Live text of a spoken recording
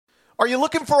Are you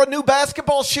looking for a new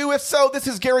basketball shoe? If so, this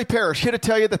is Gary Parrish here to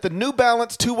tell you that the New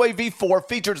Balance 2-Way V4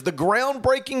 features the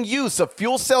groundbreaking use of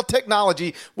fuel cell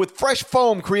technology with fresh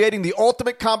foam, creating the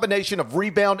ultimate combination of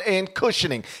rebound and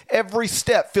cushioning. Every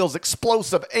step feels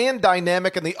explosive and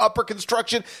dynamic, and the upper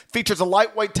construction features a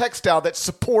lightweight textile that's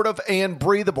supportive and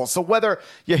breathable. So whether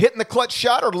you're hitting the clutch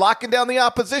shot or locking down the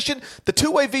opposition, the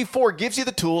 2-Way V4 gives you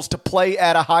the tools to play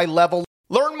at a high level.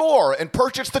 Learn more and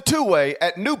purchase the 2-Way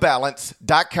at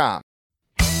newbalance.com.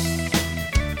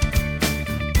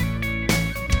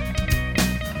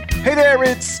 Hey there,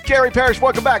 it's Gary Parrish.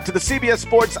 Welcome back to the CBS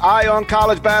Sports Eye on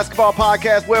College Basketball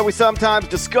podcast, where we sometimes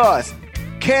discuss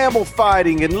camel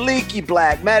fighting and leaky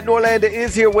black. Matt Norlander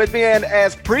is here with me, and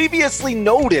as previously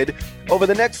noted, over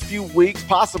the next few weeks,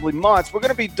 possibly months, we're going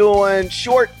to be doing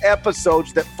short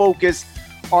episodes that focus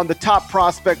on the top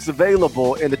prospects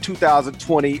available in the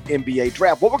 2020 NBA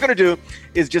draft. What we're going to do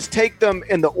is just take them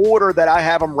in the order that I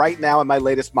have them right now in my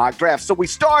latest mock draft. So we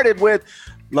started with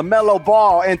LaMelo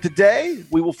Ball, and today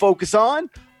we will focus on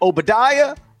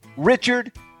Obadiah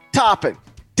Richard Toppin.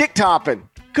 Dick Toppin.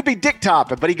 Could be Dick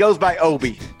Toppin, but he goes by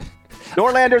Obi.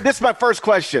 Norlander, this is my first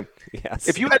question. Yes.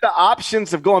 If you had the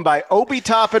options of going by Obi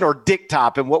Toppin or Dick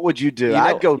Toppin, what would you do?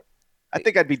 I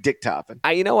think I'd be Dick Toppin.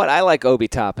 You know what? I like Obi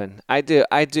Toppin. I do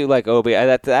like Obi.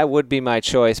 That would be my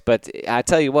choice. But I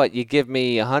tell you what, you give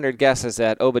me 100 guesses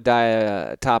at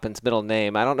Obadiah Toppin's middle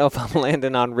name. I don't know if I'm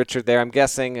landing on Richard there. I'm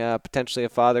guessing potentially a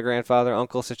father, grandfather,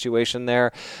 uncle situation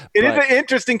there. It is an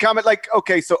interesting comment. Like,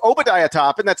 okay, so Obadiah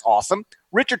Toppin, that's awesome.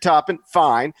 Richard Toppin,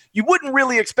 fine. You wouldn't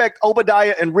really expect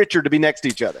Obadiah and Richard to be next to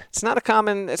each other. It's not a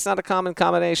common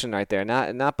combination right there.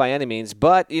 Not by any means.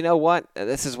 But you know what?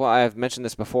 This is why I've mentioned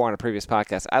this before on a previous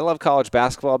podcast. I love college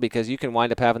basketball because you can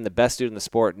wind up having the best dude in the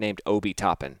sport named Obi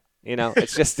Toppin. You know,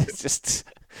 it's just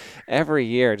every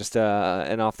year, just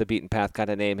an off the beaten path kind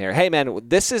of name here. Hey man,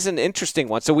 this is an interesting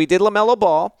one. So we did LaMelo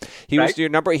Ball. He was your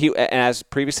number. He, as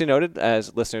previously noted,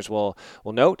 as listeners will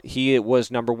note, he was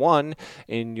number 1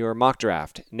 in your mock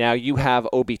draft. Now you have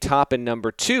Obi Toppin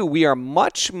number 2. We are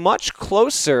much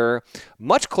closer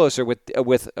with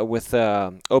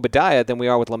Obadiah than we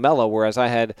are with LaMelo. Whereas I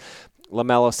had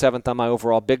LaMelo 7th on my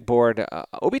overall big board.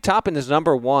 Obi Toppin is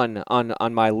number 1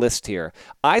 on my list here.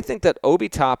 I think that Obi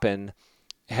Toppin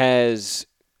has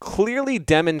clearly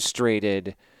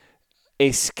demonstrated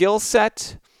a skill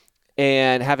set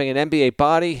and having an NBA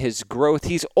body, his growth.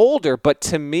 He's older, but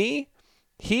to me,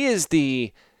 he is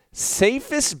the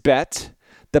safest bet,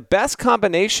 the best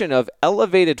combination of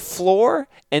elevated floor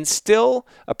and still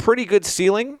a pretty good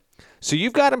ceiling. So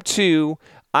you've got him 2.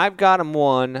 I've got him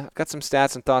 1. I've got some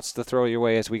stats and thoughts to throw your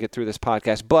way as we get through this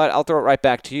podcast, but I'll throw it right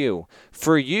back to you.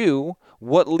 For you,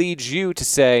 what leads you to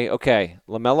say, okay,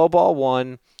 LaMelo Ball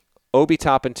 1, Obi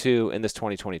Toppin 2 in this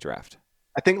 2020 draft?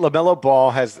 I think LaMelo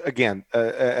Ball has, again,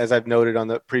 as I've noted on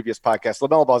the previous podcast,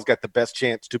 LaMelo Ball's got the best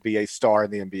chance to be a star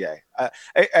in the NBA.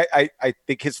 I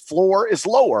think his floor is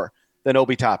lower than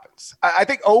Obi Toppin's. I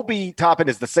think Obi Toppin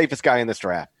is the safest guy in this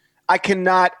draft. I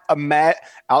cannot imagine,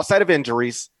 outside of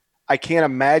injuries, I can't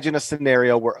imagine a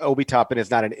scenario where Obi Toppin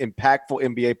is not an impactful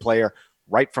NBA player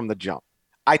right from the jump.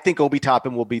 I think Obi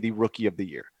Toppin will be the rookie of the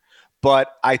year.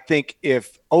 But I think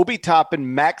if Obi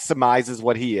Toppin maximizes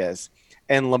what he is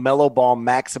and LaMelo Ball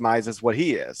maximizes what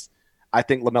he is, I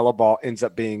think LaMelo Ball ends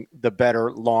up being the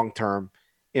better long-term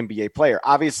NBA player.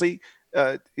 Obviously,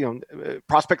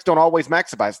 prospects don't always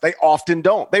maximize. They often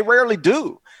don't. They rarely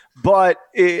do. But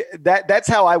that's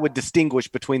how I would distinguish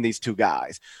between these two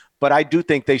guys. But I do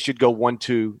think they should go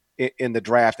 1-2 in the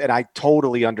draft. And I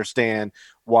totally understand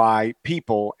why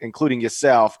people, including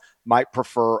yourself, might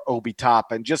prefer Obi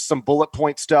Toppin. Just some bullet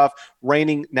point stuff.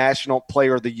 Reigning National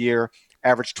Player of the Year,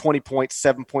 averaged 20 points,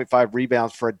 7.5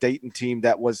 rebounds for a Dayton team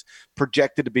that was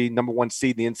projected to be number 1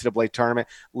 seed in the NCAA tournament.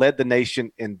 Led the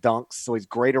nation in dunks, so he's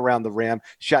great around the rim.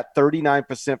 Shot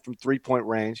 39% from three-point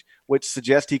range, which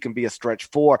suggests he can be a stretch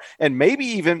 4. And maybe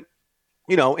even,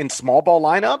 in small ball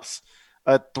lineups,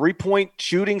 a 3-point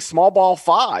shooting small ball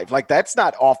 5. Like, that's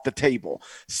not off the table.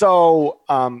 So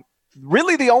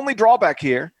really the only drawback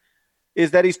here is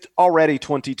that he's already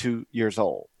 22 years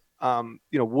old. And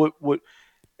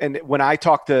when I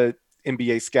talk to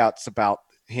NBA scouts about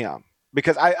him,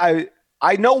 because I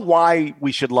know why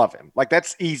we should love him. Like,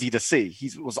 that's easy to see. He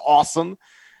was awesome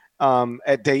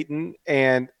at Dayton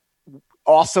and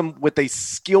awesome with a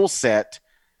skill set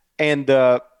and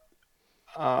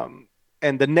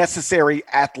the necessary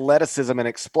athleticism and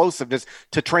explosiveness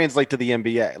to translate to the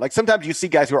NBA. Like, sometimes you see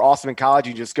guys who are awesome in college,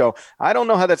 you just go, I don't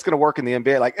know how that's going to work in the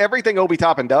NBA. Like, everything Obi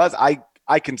Toppin does,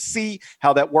 I can see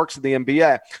how that works in the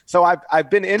NBA. So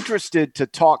I've been interested to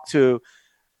talk to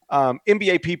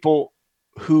NBA people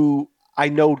who I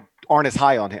know aren't as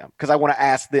high on him because I want to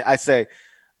ask I say,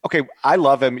 okay, I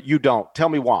love him. You don't. Tell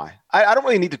me why. I don't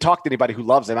really need to talk to anybody who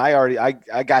loves him.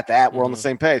 I got that. We're on the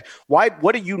same page. Why?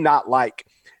 What do you not like?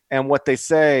 And what they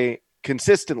say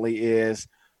consistently is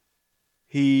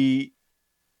he,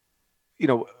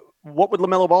 what would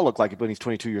LaMelo Ball look like when he's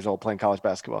 22 years old playing college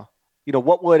basketball?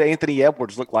 What would Anthony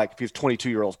Edwards look like if he was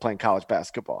 22-year-olds playing college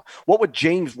basketball? What would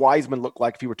James Wiseman look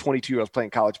like if he were 22-year-olds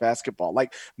playing college basketball?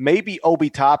 Like maybe Obi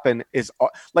Toppin is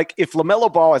like if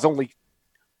LaMelo Ball is only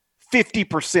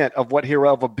 50% of what he'll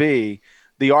ever be,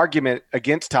 the argument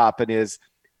against Toppin is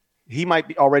he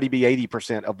might already be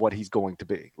 80% of what he's going to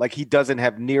be. Like he doesn't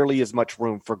have nearly as much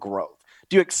room for growth.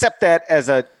 Do you accept that as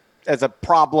a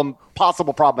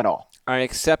possible problem at all? I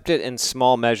accept it in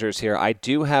small measures here. I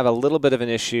do have a little bit of an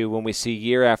issue when we see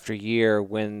year after year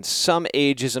when some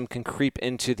ageism can creep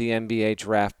into the NBA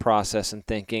draft process and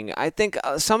thinking. I think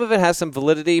some of it has some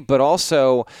validity, but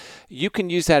also you can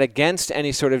use that against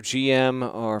any sort of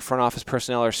GM or front office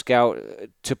personnel or scout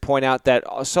to point out that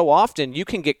so often you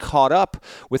can get caught up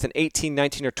with an 18,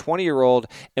 19, or 20-year-old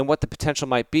and what the potential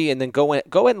might be, and then go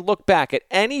and look back at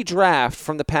any draft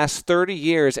from the past 30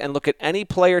 years and look at any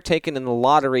player taken in the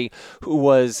lottery who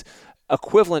was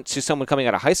equivalent to someone coming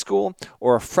out of high school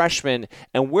or a freshman,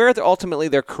 and where ultimately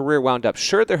their career wound up.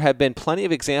 Sure, there have been plenty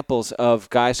of examples of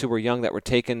guys who were young that were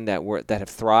taken that have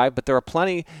thrived, but there are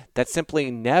plenty that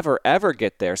simply never, ever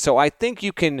get there. So I think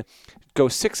you can go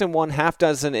 6 in one, half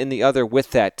dozen in the other with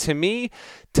that. To me,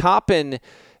 Toppin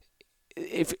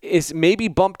is maybe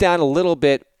bumped down a little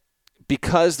bit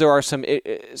because there are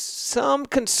some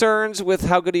concerns with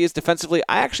how good he is defensively.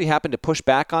 I actually happen to push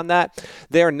back on that.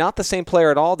 They are not the same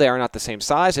player at all. They are not the same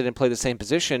size. They didn't play the same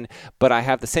position. But I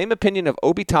have the same opinion of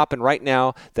Obi Toppin right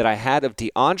now that I had of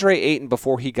DeAndre Ayton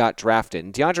before he got drafted.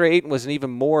 And DeAndre Ayton was an even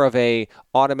more of a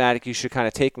automatic, you should kind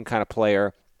of take him kind of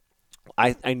player.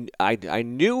 I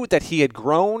knew that he had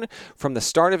grown from the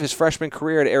start of his freshman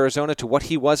career at Arizona to what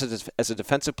he was as a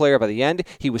defensive player by the end.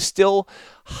 He was still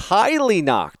highly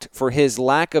knocked for his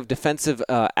lack of defensive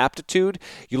aptitude.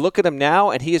 You look at him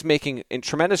now, and he is making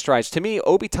tremendous strides. To me,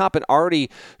 Obi Toppin already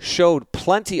showed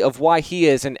plenty of why he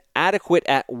is an adequate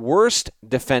at worst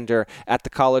defender at the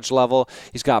college level.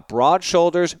 He's got broad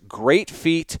shoulders, great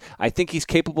feet. I think he's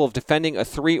capable of defending a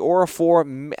 3 or a 4.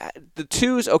 The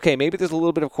 2s, okay, maybe there's a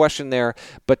little bit of question there,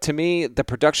 but to me, the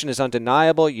production is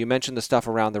undeniable. You mentioned the stuff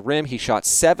around the rim. He shot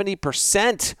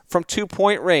 70% from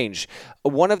 2-point range.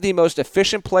 One of the most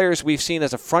efficient players we've seen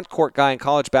as a front court guy in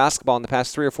college basketball in the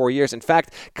past 3 or 4 years. In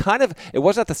fact, it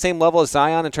wasn't at the same level as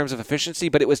Zion in terms of efficiency,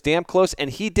 but it was damn close, and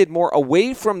he did more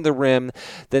away from the rim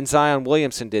than Zion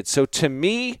Williamson did. So to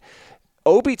me,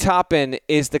 Obi Toppin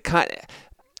is the kind...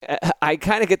 I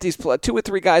kind of get these 2 or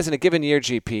 3 guys in a given year,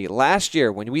 GP. Last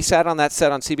year, when we sat on that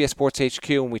set on CBS Sports HQ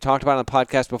and we talked about it on the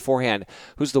podcast beforehand,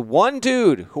 who's the one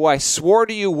dude who I swore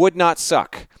to you would not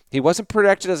suck. He wasn't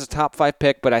projected as a top 5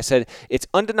 pick, but I said it's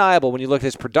undeniable when you look at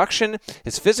his production,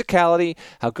 his physicality,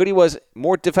 how good he was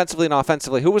more defensively and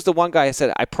offensively. Who was the one guy I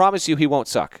said, I promise you he won't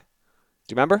suck?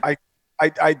 Do you remember?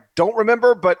 I don't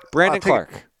remember, but... Brandon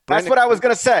Clark. That's what I was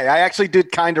going to say. I actually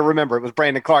did kind of remember. It was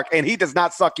Brandon Clark, and he does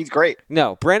not suck. He's great.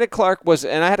 No, Brandon Clark was,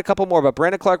 and I had a couple more, but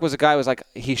Brandon Clark was a guy who was like,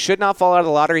 he should not fall out of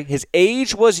the lottery. His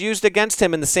age was used against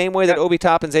him in the same way that Obi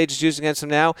Toppin's age is used against him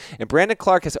now, and Brandon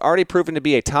Clark has already proven to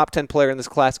be a top 10 player in this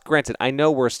class. Granted, I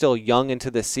know we're still young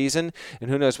into this season, and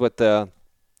who knows what the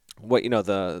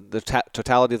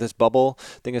totality of this bubble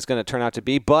thing is going to turn out to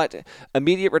be. But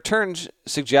immediate returns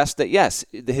suggest that, yes,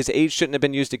 his age shouldn't have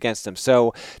been used against him.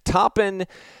 So Toppin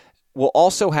will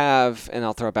also have, and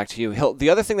I'll throw it back to you, the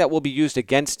other thing that will be used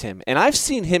against him, and I've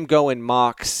seen him go in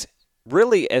mocks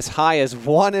really as high as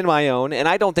 1 in my own, and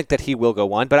I don't think that he will go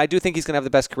 1, but I do think he's going to have the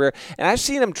best career. And I've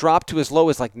seen him drop to as low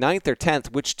as like 9th or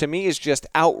 10th, which to me is just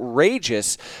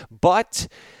outrageous. But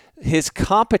his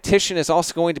competition is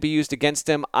also going to be used against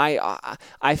him.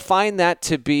 I find that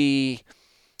to be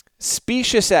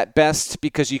specious at best,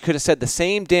 because you could have said the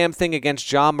same damn thing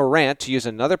against Ja Morant, to use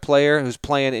another player who's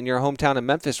playing in your hometown in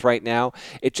Memphis right now.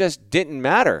 It just didn't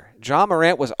matter. Ja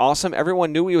Morant was awesome.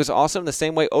 Everyone knew he was awesome the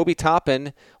same way Obi Toppin,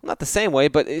 well, not the same way,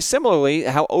 but similarly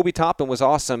how Obi Toppin was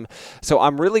awesome. So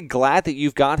I'm really glad that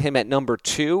you've got him at number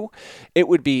 2. It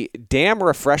would be damn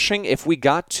refreshing if we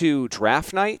got to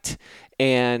draft night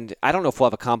And I don't know if we'll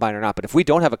have a combine or not, but if we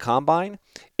don't have a combine,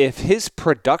 if his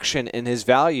production and his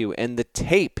value and the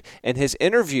tape and his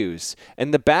interviews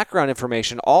and the background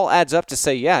information all adds up to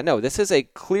say, yeah, no, this is a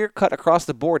clear cut across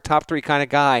the board top 3 kind of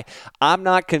guy. I'm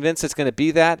not convinced it's going to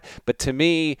be that, but to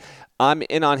me, I'm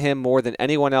in on him more than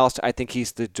anyone else. I think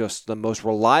he's just the most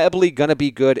reliably going to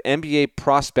be good NBA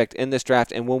prospect in this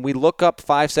draft. And when we look up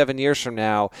 5-7 years from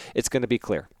now, it's going to be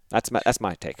clear. That's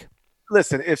my take.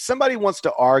 Listen, if somebody wants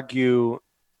to argue,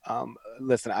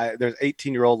 there's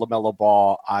 18-year-old LaMelo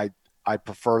Ball. I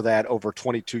prefer that over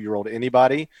 22-year-old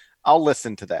anybody. I'll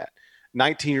listen to that.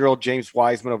 19-year-old James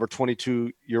Wiseman over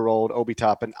 22-year-old Obi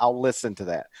Toppin. I'll listen to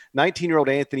that. 19-year-old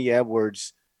Anthony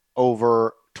Edwards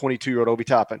over 22-year-old Obi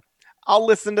Toppin. I'll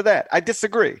listen to that. I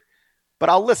disagree, but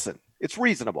I'll listen. It's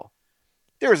reasonable.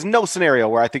 There is no scenario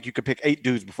where I think you could pick 8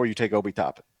 dudes before you take Obi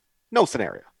Toppin. No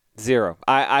scenario. 0.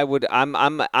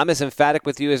 I'm as emphatic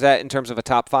with you as that in terms of a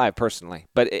top 5 personally,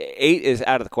 but 8 is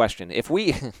out of the question. If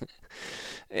we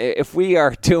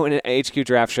are doing an HQ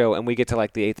draft show and we get to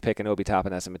like the 8th pick and Obi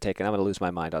Toppin hasn't been taken, I'm going to lose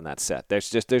my mind on that set.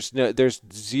 There's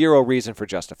zero reason for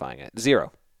justifying it.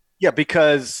 0. Yeah,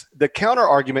 because the counter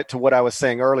argument to what I was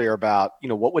saying earlier about,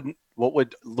 what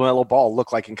would LaMelo Ball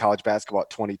look like in college basketball at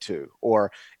 22,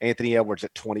 or Anthony Edwards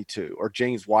at 22, or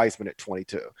James Wiseman at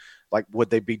 22? Like, would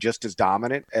they be just as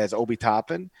dominant as Obi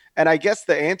Toppin? And I guess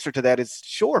the answer to that is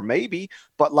sure, maybe,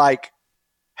 but like,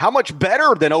 how much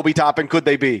better than Obi Toppin could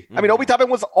they be? Mm-hmm. I mean, Obi Toppin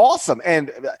was awesome,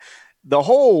 and the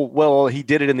whole he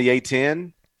did it in the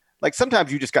A10. Like,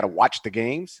 sometimes you just got to watch the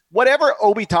games. Whatever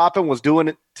Obi Toppin was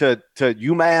doing to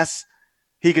UMass,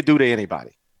 he could do to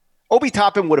anybody. Obi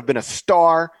Toppin would have been a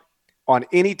star on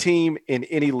any team in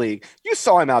any league. You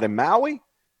saw him out in Maui.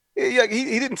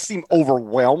 He didn't seem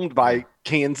overwhelmed by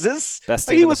Kansas. Best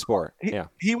team in the sport.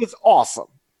 He was awesome,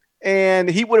 and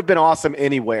he would have been awesome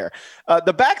anywhere.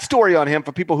 The backstory on him,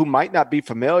 for people who might not be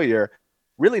familiar,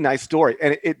 really nice story,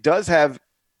 and it does have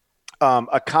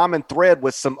a common thread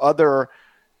with some other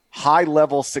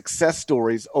high-level success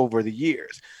stories over the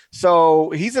years. So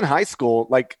he's in high school,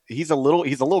 like he's a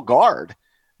little guard.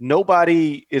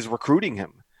 Nobody is recruiting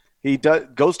him. He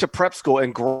goes to prep school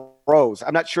and grows.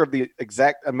 I'm not sure of the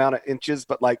exact amount of inches,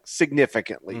 but like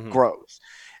significantly grows.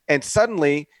 And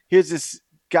suddenly here's this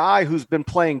guy who's been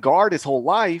playing guard his whole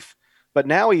life, but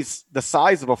now he's the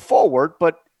size of a forward,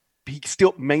 but he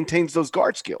still maintains those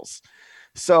guard skills.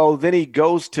 So then he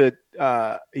goes to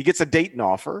he gets a Dayton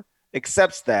offer,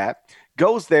 accepts that,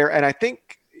 goes there, and I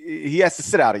think he has to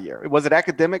sit out a year. Was it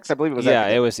academics? I believe it was. Yeah,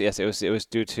 academics. it was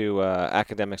due to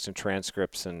academics and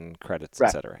transcripts and credits, right.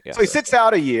 etc. Yeah, so he sits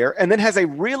out a year and then has a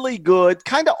really good,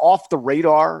 kind of off the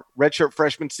radar redshirt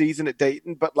freshman season at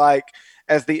Dayton. But like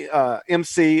as the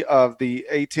MC of the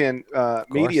A10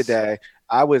 media day,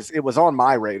 it was on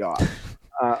my radar,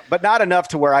 but not enough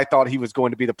to where I thought he was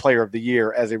going to be the player of the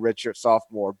year as a redshirt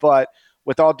sophomore. But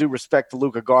with all due respect to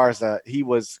Luka Garza, he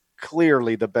was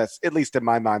clearly the best, at least in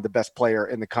my mind, the best player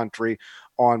in the country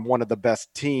on one of the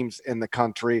best teams in the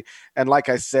country. And like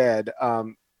I said,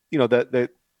 the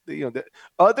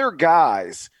other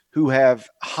guys who have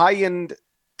high-end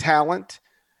talent,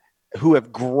 who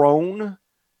have grown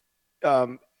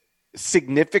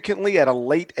significantly at a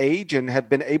late age and have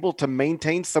been able to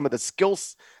maintain some of the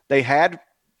skills they had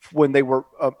when they were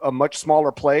a much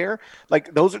smaller player.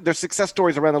 Like their success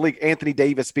stories around the league. Anthony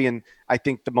Davis being, I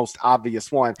think, the most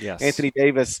obvious one. Yes. Anthony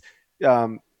Davis,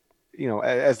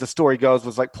 as the story goes,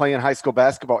 was like playing high school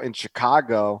basketball in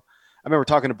Chicago. I remember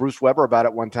talking to Bruce Weber about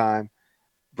it one time.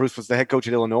 Bruce was the head coach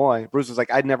at Illinois. Bruce was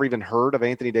like, I'd never even heard of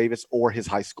Anthony Davis or his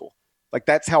high school. Like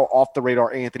that's how off the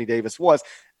radar Anthony Davis was.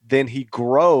 Then he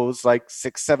grows like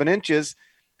 6-7 inches.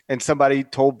 And somebody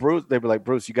told Bruce, they were like,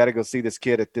 Bruce, you got to go see this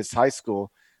kid at this high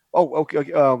school. Oh,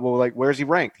 okay. Well, like, where's he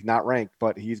ranked? Not ranked,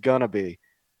 but he's gonna be,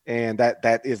 and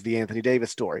that is the Anthony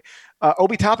Davis story.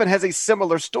 Obi Toppin has a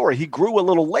similar story. He grew a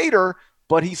little later,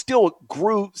 but he still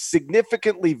grew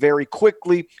significantly very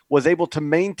quickly. Was able to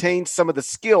maintain some of the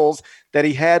skills that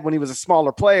he had when he was a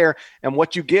smaller player. And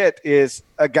what you get is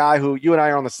a guy who you and I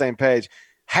are on the same page,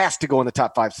 has to go in the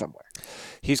top 5 somewhere.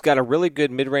 He's got a really good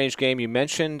mid-range game. You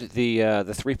mentioned the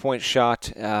three-point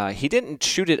shot. He didn't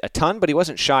shoot it a ton, but he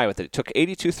wasn't shy with it. It took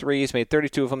 82 threes, made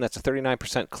 32 of them. That's a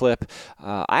 39% clip.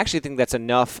 I actually think that's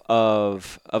enough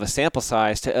of a sample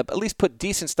size to at least put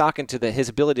decent stock into his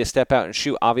ability to step out and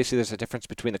shoot. Obviously, there's a difference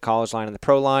between the college line and the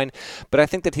pro line, but I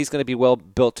think that he's going to be well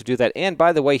built to do that. And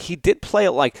by the way, he did play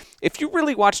it like, if you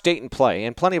really watch Dayton play,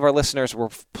 and plenty of our listeners were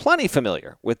plenty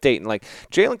familiar with Dayton, like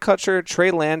Jalen Kutcher,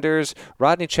 Trey Landers,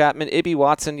 Rodney Chapman, Ibi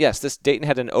Watson. Yes, this Dayton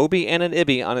had an Obi and an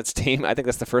Ibi on its team. I think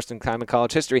that's the first time in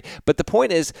college history. But the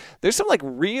point is, there's some like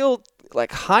real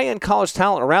like high-end college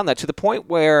talent around that, to the point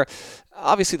where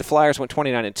obviously the Flyers went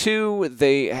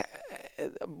 29-2.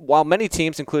 While many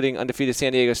teams, including undefeated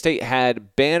San Diego State,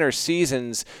 had banner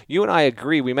seasons, you and I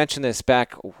agree. We mentioned this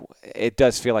back, it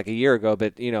does feel like a year ago,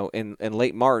 but in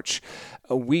late March,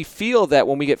 we feel that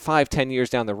when we get 5-10 years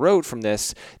down the road from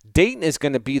this, Dayton is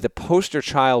going to be the poster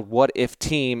child what-if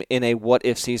team in a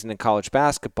what-if season in college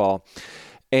basketball.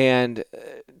 And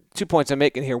 2 points I'm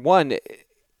making here. One,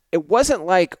 it wasn't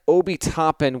like Obi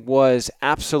Toppin was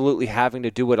absolutely having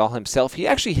to do it all himself. He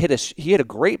actually hit a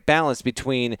great balance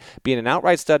between being an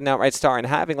outright stud and outright star and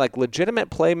having like legitimate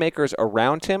playmakers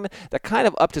around him that kind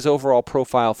of upped his overall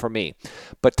profile for me.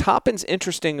 But Toppin's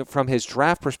interesting from his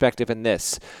draft perspective in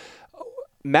this.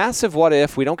 Massive what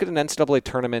if. We don't get an NCAA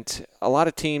tournament. A lot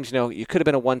of teams, you could have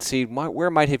been a 1 seed. Where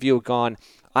might have you gone?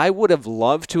 I would have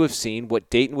loved to have seen what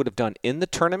Dayton would have done in the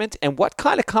tournament and what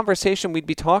kind of conversation we'd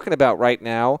be talking about right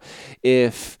now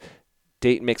if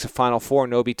Dayton makes a Final Four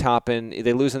and Obi Toppin,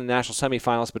 they lose in the national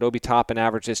semifinals, but Obi Toppin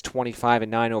averages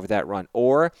 25-9 over that run.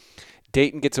 Or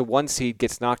Dayton gets a 1 seed,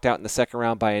 gets knocked out in the second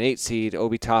round by an 8 seed.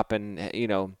 Obi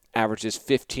Toppin, averages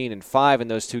 15-5 in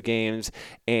those 2 games,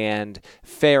 and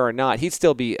fair or not, he'd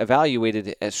still be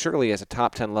evaluated surely as a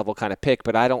top 10 level kind of pick,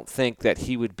 but I don't think that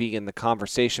he would be in the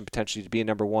conversation potentially to be a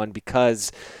number 1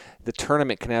 because the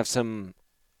tournament can have some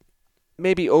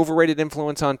maybe overrated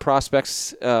influence on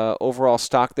prospects' overall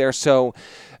stock there. So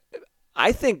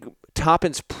I think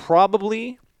Toppin's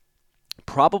probably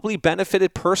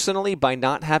benefited personally by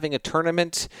not having a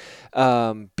tournament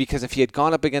because if he had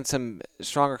gone up against some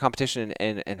stronger competition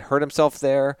and hurt himself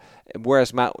there,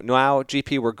 whereas now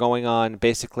GP we're going on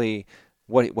basically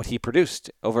what he produced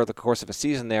over the course of a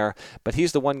season there. But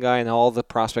he's the one guy in all the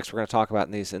prospects we're going to talk about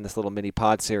in this little mini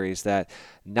pod series that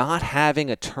not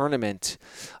having a tournament,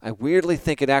 I weirdly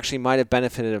think it actually might have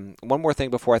benefited him. One more thing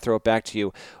before I throw it back to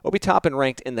you. Obi Toppin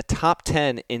ranked in the top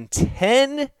 10 in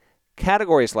 10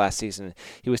 categories last season.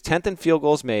 He was 10th in field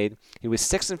goals made. He was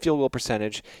 6th in field goal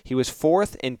percentage. He was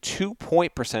 4th in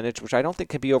 2-point percentage, which I don't think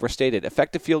can be overstated.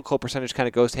 Effective field goal percentage kind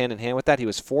of goes hand in hand with that. He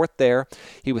was 4th there.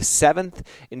 He was 7th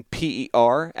in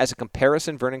PER. As a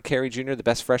comparison, Vernon Carey Jr., the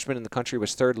best freshman in the country,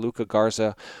 was 3rd. Luka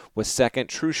Garza was 2nd.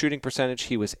 True shooting percentage,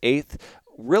 he was 8th.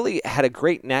 Really had a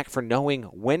great knack for knowing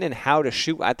when and how to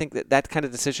shoot. I think that kind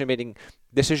of decision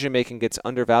making gets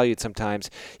undervalued sometimes.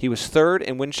 He was 3rd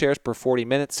in win shares per 40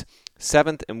 minutes,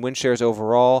 7th in win shares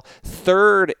overall,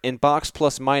 3rd in box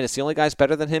plus minus. The only guys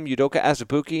better than him, Udoka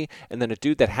Azubuike, and then a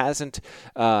dude that hasn't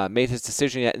made his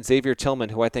decision yet, Xavier Tillman,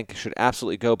 who I think should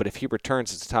absolutely go, but if he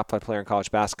returns, it's a top 5 player in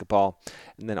college basketball.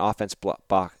 And then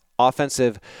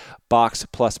offensive box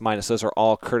plus minus. Those are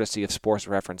all courtesy of Sports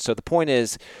Reference. So the point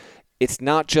is, it's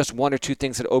not just 1 or 2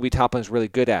 things that Obi Toppin is really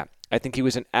good at. I think he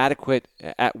was an adequate,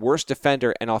 at worst,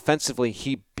 defender, and offensively,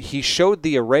 he showed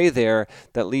the array there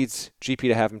that leads GP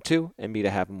to have him 2 and me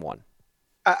to have him 1.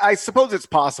 I suppose it's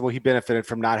possible he benefited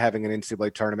from not having an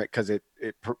NCAA tournament because it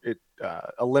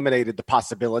eliminated the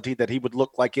possibility that he would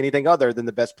look like anything other than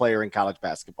the best player in college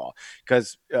basketball.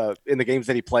 Because in the games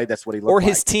that he played, that's what he looked like. Or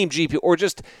his team, GP, or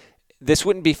just, this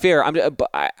wouldn't be fair.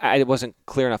 I wasn't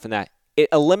clear enough in that. It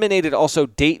eliminated also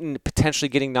Dayton potentially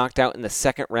getting knocked out in the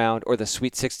second round or the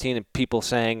Sweet 16 and people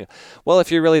saying, well, if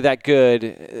you're really that good,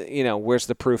 where's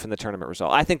the proof in the tournament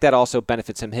result? I think that also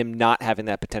benefits him not having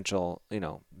that potential,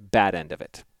 bad end of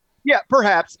it. Yeah,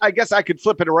 perhaps. I guess I could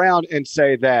flip it around and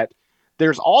say that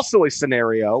there's also a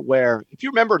scenario where, if you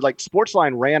remember, like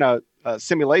Sportsline ran a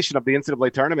simulation of the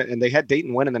NCAA tournament, and they had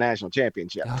Dayton winning the national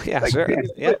championship. Oh, yeah, sure.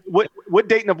 Yeah. Would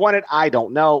Dayton have won it? I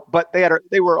don't know, but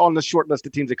they were on the short list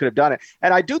of teams that could have done it.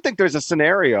 And I do think there's a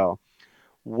scenario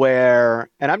where,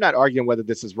 and I'm not arguing whether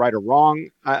this is right or wrong,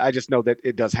 I just know that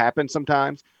it does happen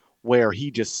sometimes, where he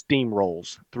just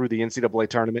steamrolls through the NCAA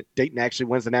tournament. Dayton actually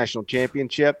wins the national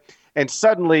championship, and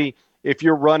suddenly, if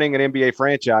you're running an NBA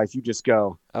franchise, you just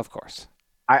go, of course.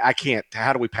 I can't.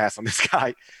 How do we pass on this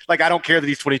guy? Like, I don't care that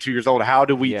he's 22 years old. How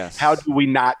do we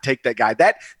not take that guy?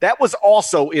 That was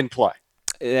also in play.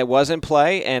 It was in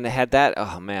play, and had that,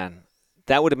 oh man,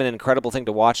 that would have been an incredible thing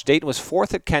to watch. Dayton was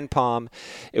 4th at KenPom.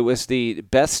 It was the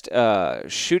best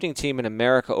shooting team in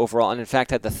America overall, and in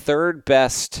fact had the 3rd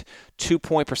best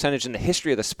 2-point percentage in the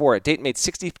history of the sport. Dayton made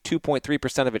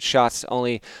 62.3% of its shots.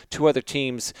 Only 2 other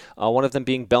teams, one of them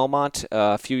being Belmont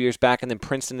a few years back, and then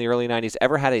Princeton in the early 90s,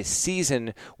 ever had a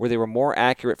season where they were more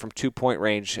accurate from 2-point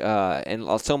range.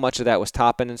 And so much of that was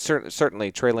Toppin, and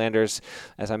certainly Trey Landers,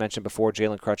 as I mentioned before,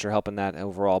 Jalen Crutcher helping that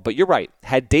overall. But you're right.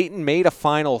 Had Dayton made a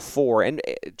Final Four, and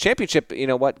championship,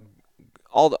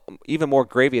 even more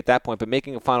gravy at that point, but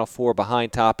making a Final Four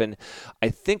behind Toppin, I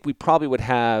think we probably would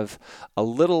have a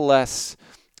little less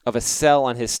of a sell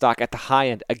on his stock at the high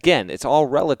end. Again, it's all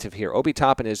relative here. Obi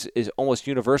Toppin is almost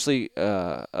universally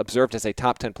observed as a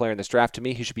top 10 player in this draft. To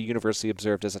me, he should be universally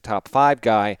observed as a top 5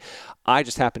 guy. I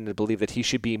just happen to believe that he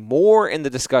should be more in the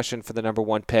discussion for the number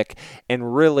 1 pick.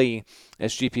 And really,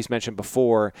 as GP's mentioned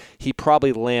before, he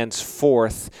probably lands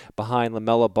 4th behind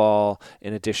LaMelo Ball,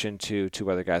 in addition to 2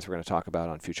 other guys we're going to talk about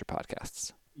on future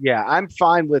podcasts. Yeah, I'm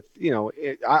fine with,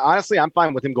 honestly, I'm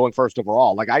fine with him going first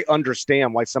overall. Like, I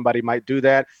understand why somebody might do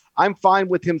that. I'm fine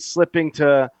with him slipping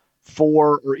to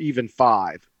 4 or even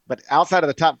 5. But outside of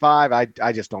the top 5,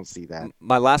 I just don't see that.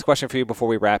 My last question for you before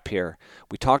we wrap here.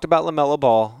 We talked about LaMelo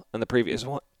Ball in the previous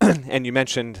one, and you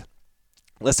mentioned,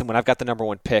 listen, when I've got the number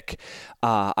 1 pick,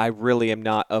 I really am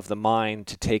not of the mind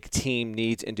to take team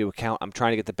needs into account. I'm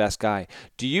trying to get the best guy.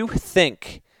 Do you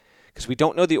think, because we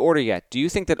don't know the order yet, do you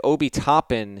think that Obi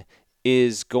Toppin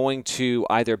is going to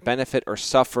either benefit or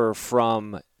suffer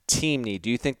from team need? Do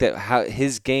you think that how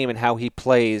his game and how he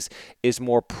plays is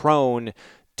more prone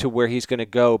to where he's going to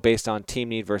go based on team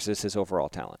need versus his overall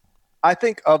talent? I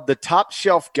think of the top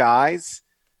shelf guys,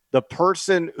 the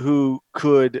person who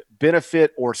could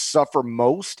benefit or suffer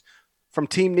most from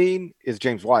team need is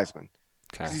James Wiseman.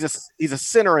 Okay. He's a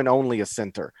center and only a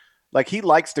center. Like, he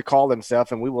likes to call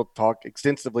himself, and we will talk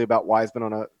extensively about Wiseman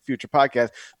on a future podcast,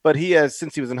 but he has,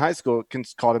 since he was in high school,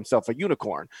 called himself a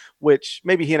unicorn, which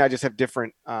maybe he and I just have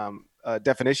different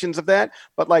definitions of that.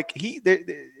 But like, he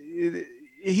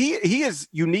is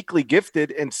uniquely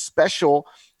gifted and special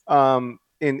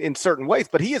in certain ways,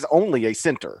 but he is only a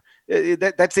center.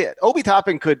 That's it. Obi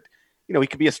Toppin could, he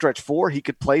could be a stretch 4. He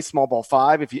could play small ball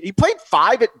 5. He played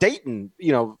 5 at Dayton,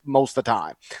 most of the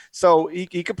time. So he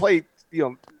could play,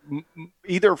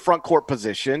 either front court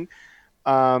position.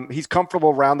 He's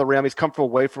comfortable around the rim. He's comfortable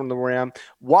away from the rim.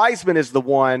 Wiseman is the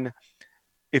one,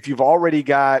 if you've already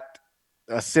got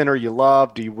a center you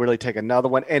love, do you really take another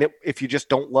one? And if you just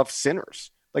don't love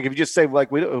centers, like if you just say,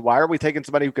 like, why are we taking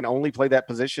somebody who can only play that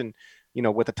position,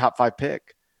 with a top 5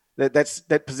 pick?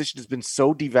 That position has been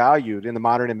so devalued in the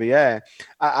modern NBA.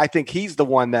 I think he's the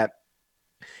one that,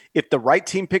 if the right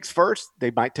team picks first,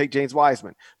 they might take James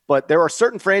Wiseman. But there are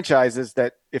certain franchises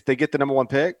that if they get the number 1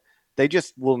 pick, they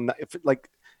just will not. Like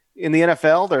in the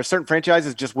NFL, there are certain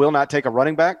franchises just will not take a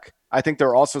running back. I think there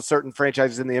are also certain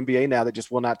franchises in the NBA now that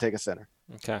just will not take a center.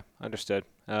 Okay, understood.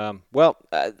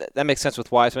 That makes sense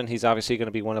with Wiseman. He's obviously going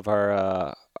to be one of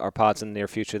our pods in the near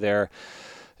future there.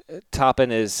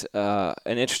 Toppin is an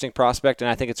interesting prospect, and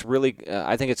I think it's really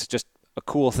I think it's just a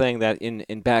cool thing that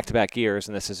in back-to-back years,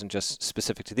 and this isn't just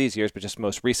specific to these years, but just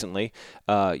most recently,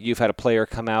 you've had a player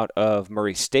come out of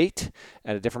Murray State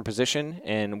at a different position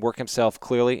and work himself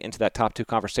clearly into that top 2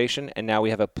 conversation, and now we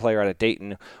have a player out of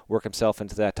Dayton work himself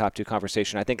into that top 2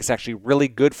 conversation. I think it's actually really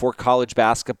good for college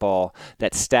basketball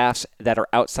that staffs that are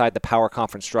outside the power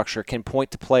conference structure can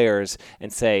point to players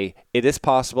and say, it is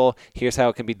possible, here's how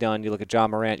it can be done. You look at Ja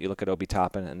Morant, you look at Obi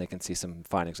Toppin, and they can see some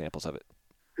fine examples of it.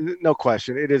 No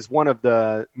question. It is one of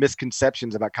the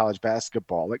misconceptions about college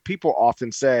basketball. Like, people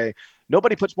often say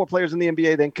nobody puts more players in the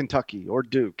NBA than Kentucky or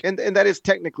Duke. And that is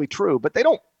technically true, but they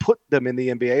don't put them in the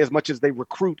NBA as much as they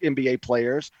recruit NBA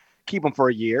players, keep them for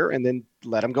a year, and then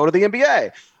let them go to the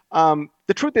NBA.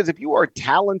 The truth is, if you are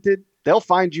talented, they'll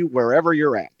find you wherever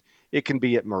you're at. It can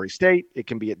be at Murray State. It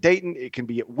can be at Dayton. It can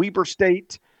be at Weber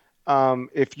State.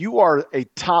 If you are a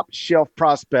top shelf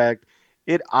prospect,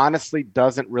 it honestly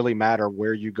doesn't really matter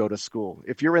where you go to school.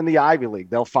 If you're in the Ivy League,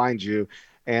 they'll find you.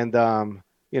 And,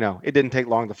 it didn't take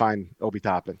long to find Obi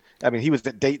Toppin. I mean, he was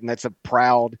at Dayton. That's a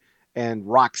proud and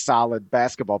rock solid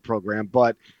basketball program.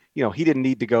 But, he didn't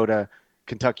need to go to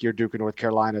Kentucky or Duke or North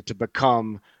Carolina to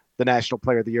become the National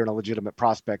Player of the Year and a legitimate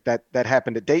prospect. That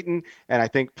happened at Dayton, and I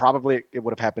think probably it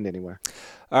would have happened anywhere.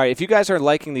 All right, if you guys are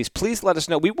liking these, please let us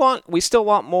know. We still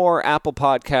want more Apple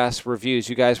Podcast reviews.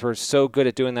 You guys were so good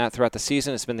at doing that throughout the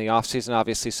season. It's been the off season,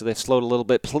 obviously, so they've slowed a little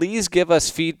bit. Please give us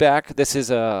feedback. This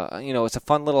is it's a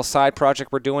fun little side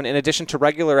project we're doing. In addition to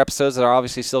regular episodes that are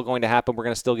obviously still going to happen, we're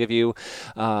going to still give you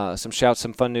some shouts,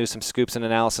 some fun news, some scoops and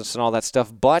analysis and all that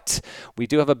stuff. But we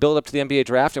do have a build up to the NBA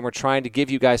draft, and we're trying to give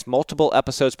you guys multiple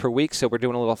episodes per week. So we're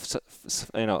doing a little,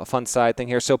 a fun side thing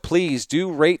here. So please do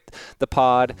rate the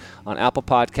pod on Apple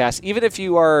Podcasts. Even if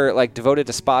you are like devoted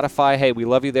to Spotify, hey, we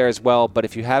love you there as well. But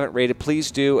if you haven't rated, please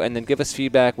do, and then give us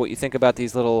feedback what you think about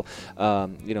these little,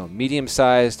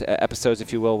 medium-sized episodes,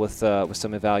 if you will, with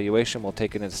some evaluation. We'll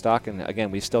take it into stock. And again,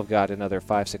 we've still got another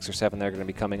 5, 6, or 7 that are going to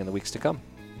be coming in the weeks to come.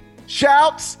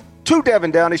 Shouts to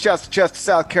Devin Downey. Shouts to Chester,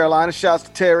 South Carolina. Shouts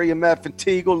to Terry and Meth and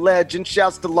Teagle, legend.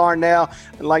 Shouts to Larnell.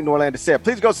 And like Norlander said,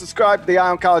 please go subscribe to the Eye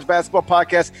on College Basketball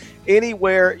Podcast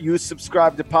anywhere you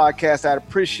subscribe to podcasts. I'd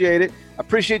appreciate it.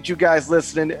 Appreciate you guys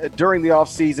listening during the off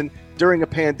season, during a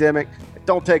pandemic.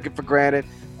 Don't take it for granted.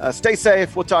 Stay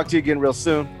safe. We'll talk to you again real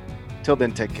soon. Till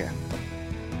then, take care.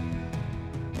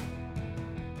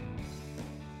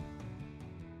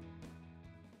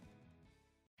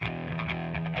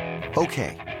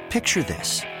 Okay, picture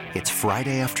this. It's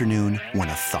Friday afternoon when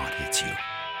a thought hits you.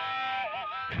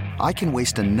 I can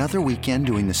waste another weekend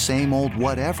doing the same old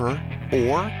whatever,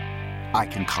 or I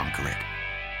can conquer it.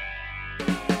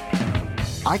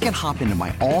 I can hop into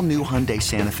my all-new Hyundai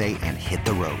Santa Fe and hit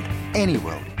the road. Any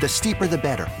road. The steeper, the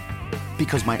better.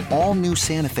 Because my all-new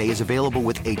Santa Fe is available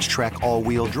with H-Track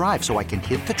all-wheel drive, so I can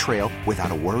hit the trail without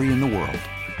a worry in the world.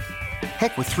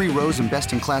 Heck, with 3 rows and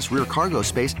best-in-class rear cargo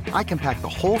space, I can pack the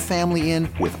whole family in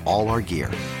with all our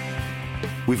gear.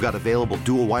 We've got available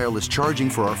dual wireless charging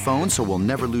for our phones, so we'll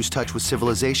never lose touch with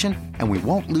civilization, and we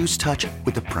won't lose touch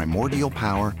with the primordial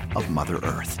power of Mother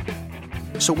Earth.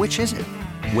 So which is it?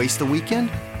 Waste the weekend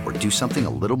or do something a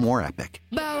little more epic?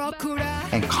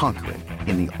 And conquer it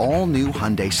in the all-new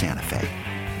Hyundai Santa Fe.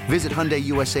 Visit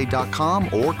HyundaiUSA.com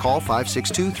or call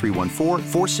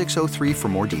 562-314-4603 for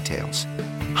more details.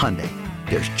 Hyundai,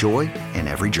 there's joy in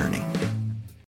every journey.